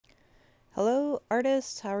Hello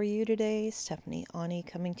artists, how are you today? Stephanie Aune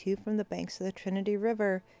coming to you from the banks of the Trinity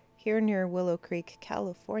River here near Willow Creek,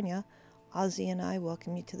 California. Ozzy and I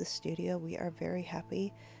welcome you to the studio. We are very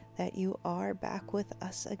happy that you are back with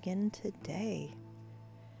us again today.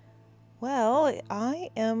 Well, I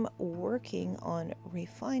am working on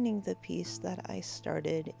refining the piece that I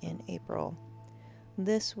started in April.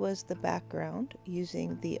 This was the background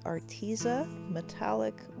using the Arteza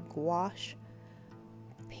metallic gouache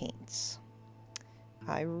paints.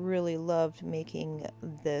 I really loved making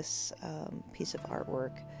this piece of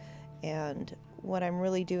artwork, and what I'm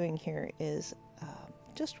really doing here is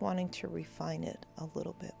just wanting to refine it a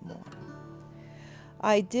little bit more.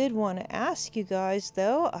 I did want to ask you guys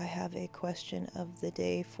though, I have a question of the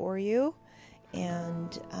day for you,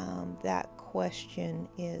 and that question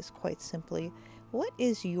is quite simply, what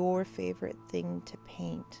is your favorite thing to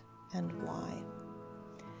paint and why?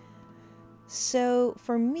 So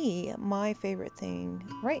for me, my favorite thing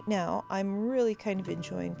right now, I'm really kind of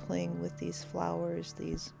enjoying playing with these flowers,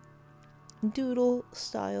 these doodle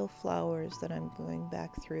style flowers that I'm going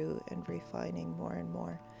back through and refining more and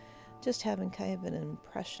more, just having kind of an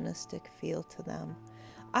impressionistic feel to them.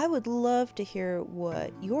 I would love to hear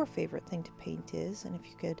what your favorite thing to paint is, and if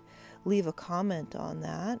you could leave a comment on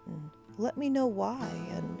that and let me know why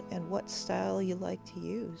and what style you like to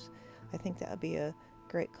use. I think that would be a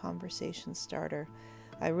great conversation starter.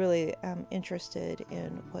 I really am interested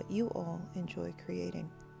in what you all enjoy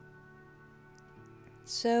creating.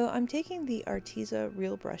 So I'm taking the Arteza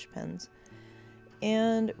real brush pens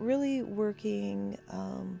and really working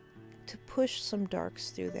to push some darks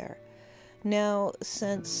through there. Now,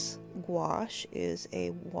 since gouache is a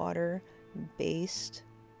water-based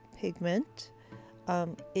pigment,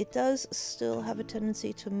 it does still have a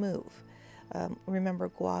tendency to move. Remember,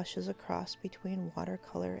 gouache is a cross between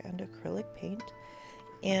watercolor and acrylic paint,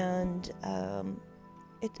 and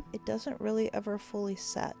it doesn't really ever fully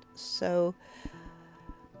set. So,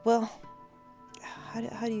 well,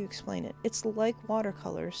 how do you explain it? It's like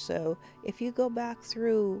watercolor, so if you go back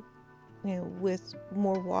through, with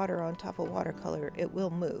more water on top of watercolor, it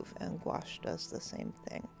will move, and gouache does the same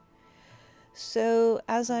thing. So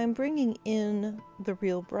as I'm bringing in the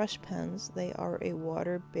real brush pens, they are a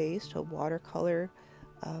water-based, a watercolor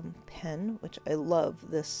pen, which I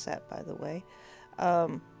love this set, by the way.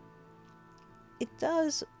 It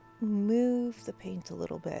does move the paint a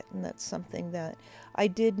little bit, and that's something that I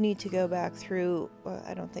did need to go back through.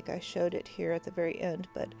 I don't think I showed it here at the very end,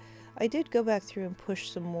 but I did go back through and push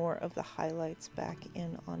some more of the highlights back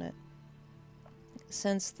in on it.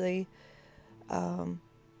 Since the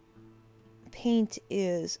paint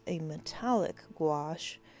is a metallic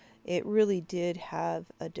gouache, it really did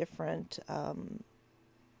have a different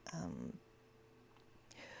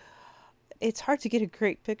it's hard to get a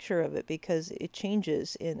great picture of it because it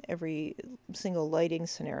changes in every single lighting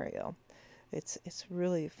scenario. It's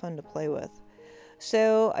really fun to play with.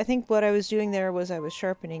 So I think what I was doing there was I was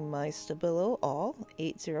sharpening my Stabilo All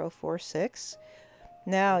 8046.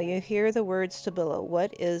 Now you hear the word Stabilo.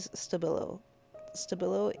 What is Stabilo?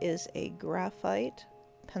 Stabilo is a graphite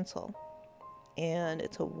pencil, and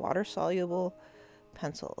it's a water-soluble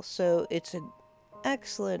pencil. So it's an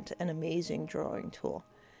excellent and amazing drawing tool.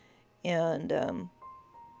 And,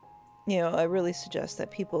 I really suggest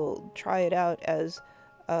that people try it out as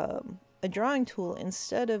a drawing tool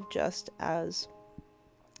instead of just as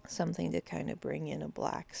something to kind of bring in a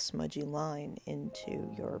black smudgy line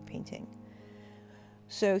into your painting.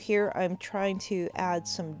 So here I'm trying to add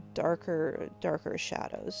some darker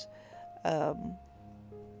shadows.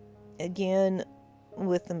 Again,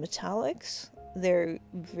 with the metallics, they're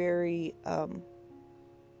very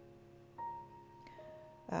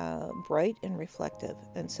bright and reflective,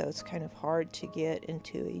 and so it's kind of hard to get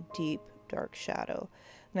into a deep dark shadow.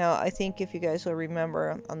 Now, I think if you guys will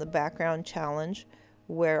remember on the background challenge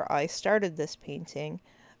where I started this painting,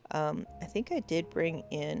 I think I did bring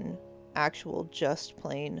in actual just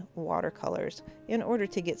plain watercolors in order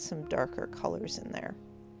to get some darker colors in there.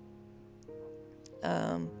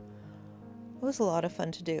 It was a lot of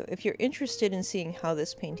fun to do. If you're interested in seeing how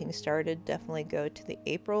this painting started, definitely go to the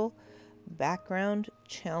April background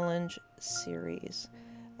challenge series,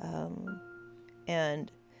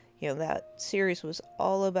 and that series was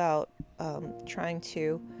all about trying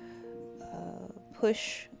to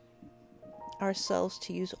push ourselves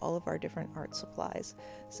to use all of our different art supplies.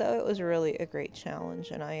 So it was really a great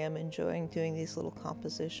challenge, and I am enjoying doing these little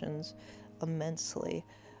compositions immensely.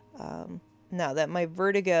 Now that my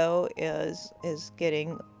vertigo is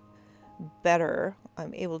getting better,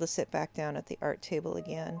 I'm able to sit back down at the art table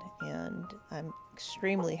again, and I'm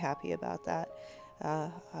extremely happy about that.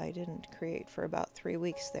 I didn't create for about 3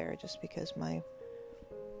 weeks there just because my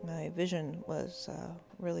vision was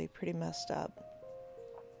really pretty messed up.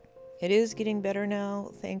 It is getting better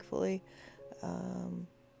now, thankfully.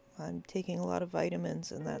 I'm taking a lot of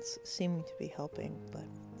vitamins and that's seeming to be helping, but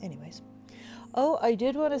anyways. Oh, I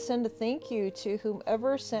did want to send a thank you to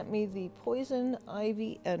whomever sent me the poison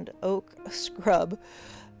ivy and oak scrub.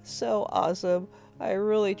 So awesome. I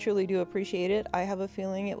really truly do appreciate it. I have a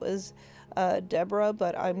feeling it was Deborah,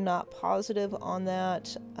 but I'm not positive on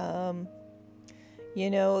that. You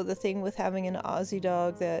know, the thing with having an Aussie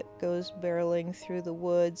dog that goes barreling through the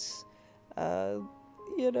woods,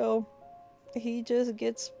 you know, he just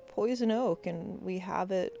gets poison oak and we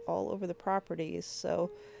have it all over the properties.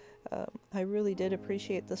 So I really did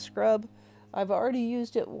appreciate the scrub. I've already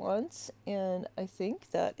used it once and I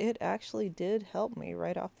think that it actually did help me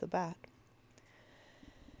right off the bat.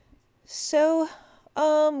 So,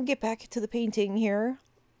 get back to the painting here.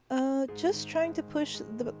 Just trying to push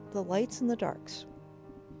the lights and the darks.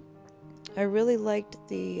 I really liked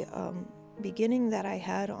the beginning that I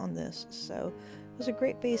had on this, so it was a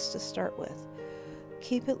great base to start with.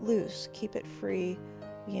 Keep it loose, keep it free.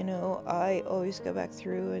 You know, I always go back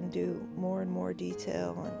through and do more and more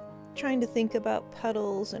detail and trying to think about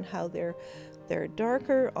petals and how they're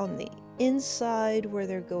darker on the inside where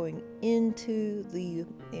they're going into the,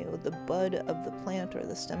 you know, the bud of the plant or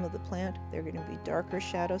the stem of the plant. They're going to be darker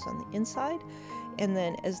shadows on the inside, and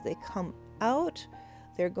then as they come out,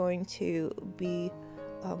 they're going to be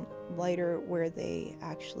lighter where they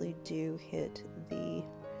actually do hit the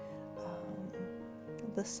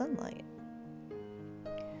sunlight.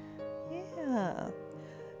 Yeah.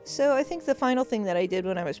 So I think the final thing that I did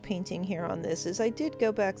when I was painting here on this is I did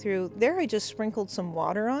go back through there. I just sprinkled some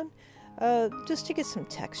water on just to get some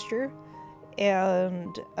texture,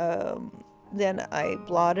 and then I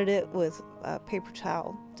blotted it with a paper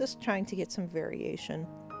towel, just trying to get some variation.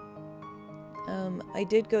 I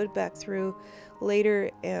did go back through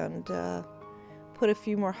later and put a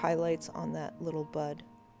few more highlights on that little bud.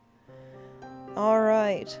 All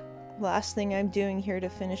right, last thing I'm doing here to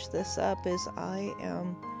finish this up is I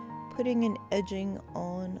am putting an edging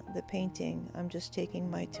on the painting. I'm just taking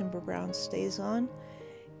my Timber Brown StazOn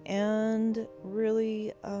and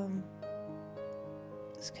really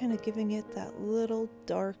just kind of giving it that little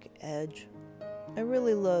dark edge. I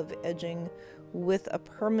really love edging with a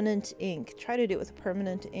permanent ink. Try to do it with a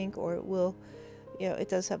permanent ink or it will, you know, it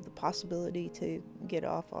does have the possibility to get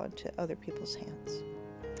off onto other people's hands.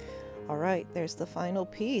 All right, there's the final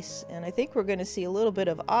piece, and I think we're going to see a little bit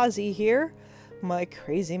of Ozzy here, my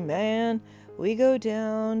crazy man. We go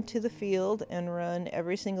down to the field and run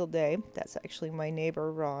every single day. That's actually my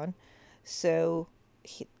neighbor, Ron. So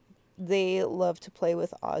they love to play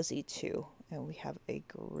with Ozzy too, and we have a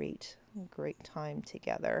great time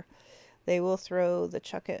together. They will throw the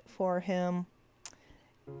chucket for him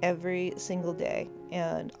every single day,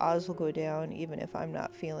 and Oz will go down even if I'm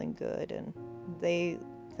not feeling good, and they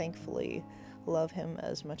thankfully love him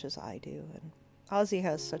as much as I do. And Ozzy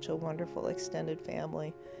has such a wonderful extended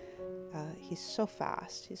family. He's so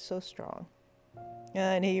fast, he's so strong,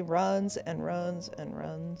 and he runs and runs and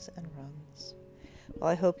runs and runs. Well,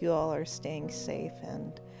 I hope you all are staying safe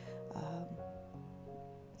and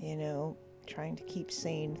you know, trying to keep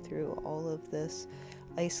sane through all of this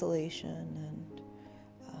isolation, and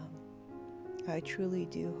I truly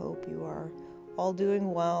do hope you are all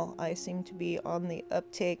doing well. I seem to be on the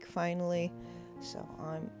uptake finally, so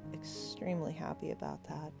I'm extremely happy about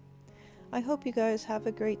that. I hope you guys have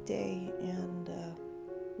a great day, and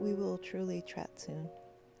we will truly chat soon.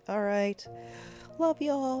 All right, love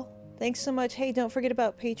y'all. Thanks so much. Hey, don't forget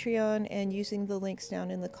about Patreon and using the links down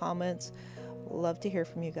in the comments. Love to hear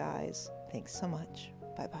from you guys. Thanks so much.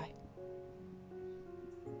 Bye-bye.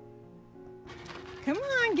 Come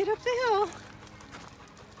on, get up the hill.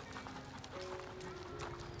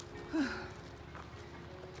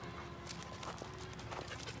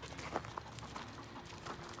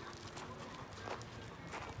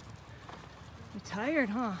 You're tired,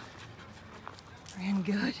 huh? Ran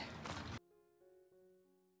good.